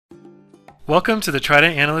Welcome to the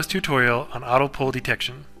Trident Analyst tutorial on auto pole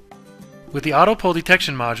detection. With the auto pole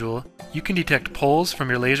detection module, you can detect poles from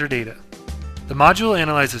your laser data. The module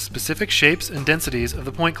analyzes specific shapes and densities of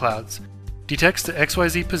the point clouds, detects the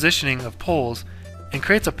XYZ positioning of poles, and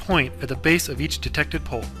creates a point at the base of each detected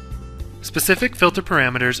pole. Specific filter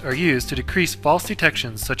parameters are used to decrease false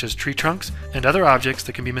detections such as tree trunks and other objects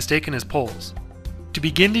that can be mistaken as poles. To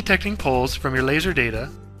begin detecting poles from your laser data,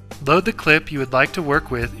 load the clip you would like to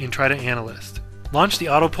work with in Trident Analyst. Launch the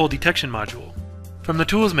Auto Pole Detection module. From the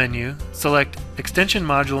Tools menu, select Extension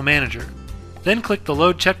Module Manager, then click the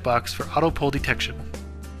Load checkbox for Auto Pole Detection.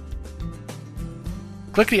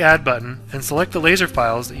 Click the Add button and select the laser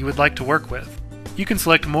files that you would like to work with. You can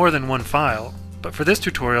select more than one file, but for this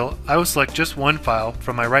tutorial I will select just one file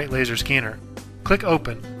from my right laser scanner. Click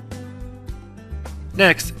Open.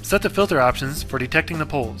 Next, set the filter options for detecting the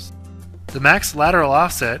poles. The max lateral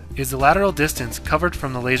offset is the lateral distance covered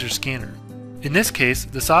from the laser scanner. In this case,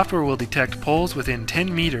 the software will detect poles within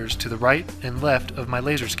 10 meters to the right and left of my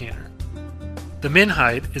laser scanner. The min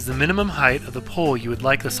height is the minimum height of the pole you would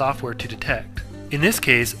like the software to detect. In this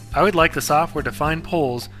case, I would like the software to find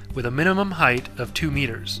poles with a minimum height of 2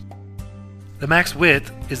 meters. The max width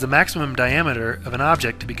is the maximum diameter of an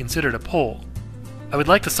object to be considered a pole. I would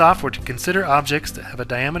like the software to consider objects that have a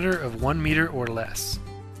diameter of 1 meter or less.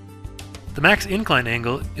 The max incline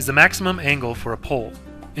angle is the maximum angle for a pole.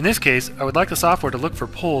 In this case, I would like the software to look for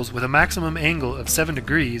poles with a maximum angle of 7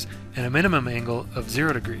 degrees and a minimum angle of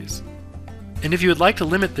 0 degrees. And if you would like to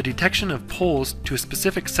limit the detection of poles to a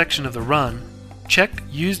specific section of the run, check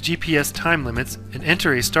Use GPS Time Limits and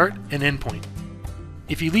enter a start and end point.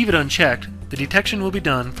 If you leave it unchecked, the detection will be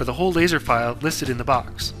done for the whole laser file listed in the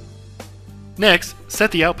box. Next,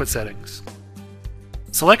 set the output settings.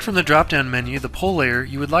 Select from the drop-down menu the pole layer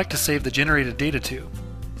you would like to save the generated data to.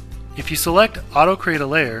 If you select Auto Create a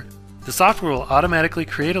Layer, the software will automatically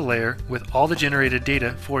create a layer with all the generated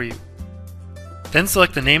data for you. Then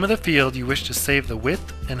select the name of the field you wish to save the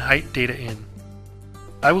width and height data in.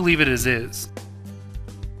 I will leave it as is.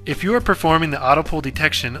 If you are performing the auto pole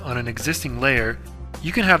detection on an existing layer,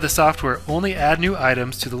 you can have the software only add new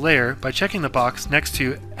items to the layer by checking the box next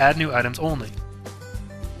to Add New Items Only.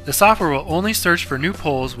 The software will only search for new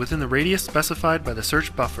poles within the radius specified by the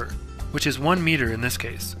search buffer, which is 1 meter in this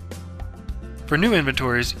case. For new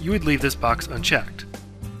inventories, you would leave this box unchecked.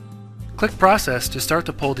 Click Process to start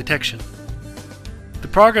the pole detection. The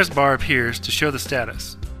progress bar appears to show the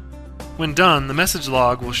status. When done, the message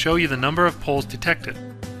log will show you the number of poles detected.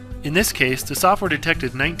 In this case, the software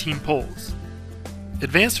detected 19 poles.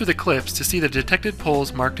 Advance through the clips to see the detected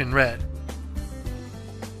poles marked in red.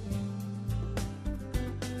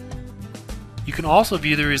 You can also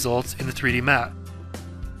view the results in the 3D map.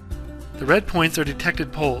 The red points are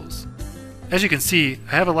detected poles. As you can see,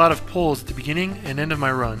 I have a lot of poles at the beginning and end of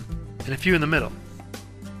my run, and a few in the middle.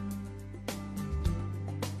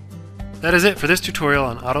 That is it for this tutorial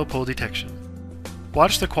on auto pole detection.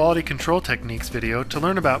 Watch the Quality Control Techniques video to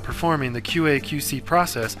learn about performing the QA/QC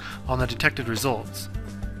process on the detected results.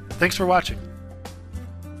 Thanks for watching.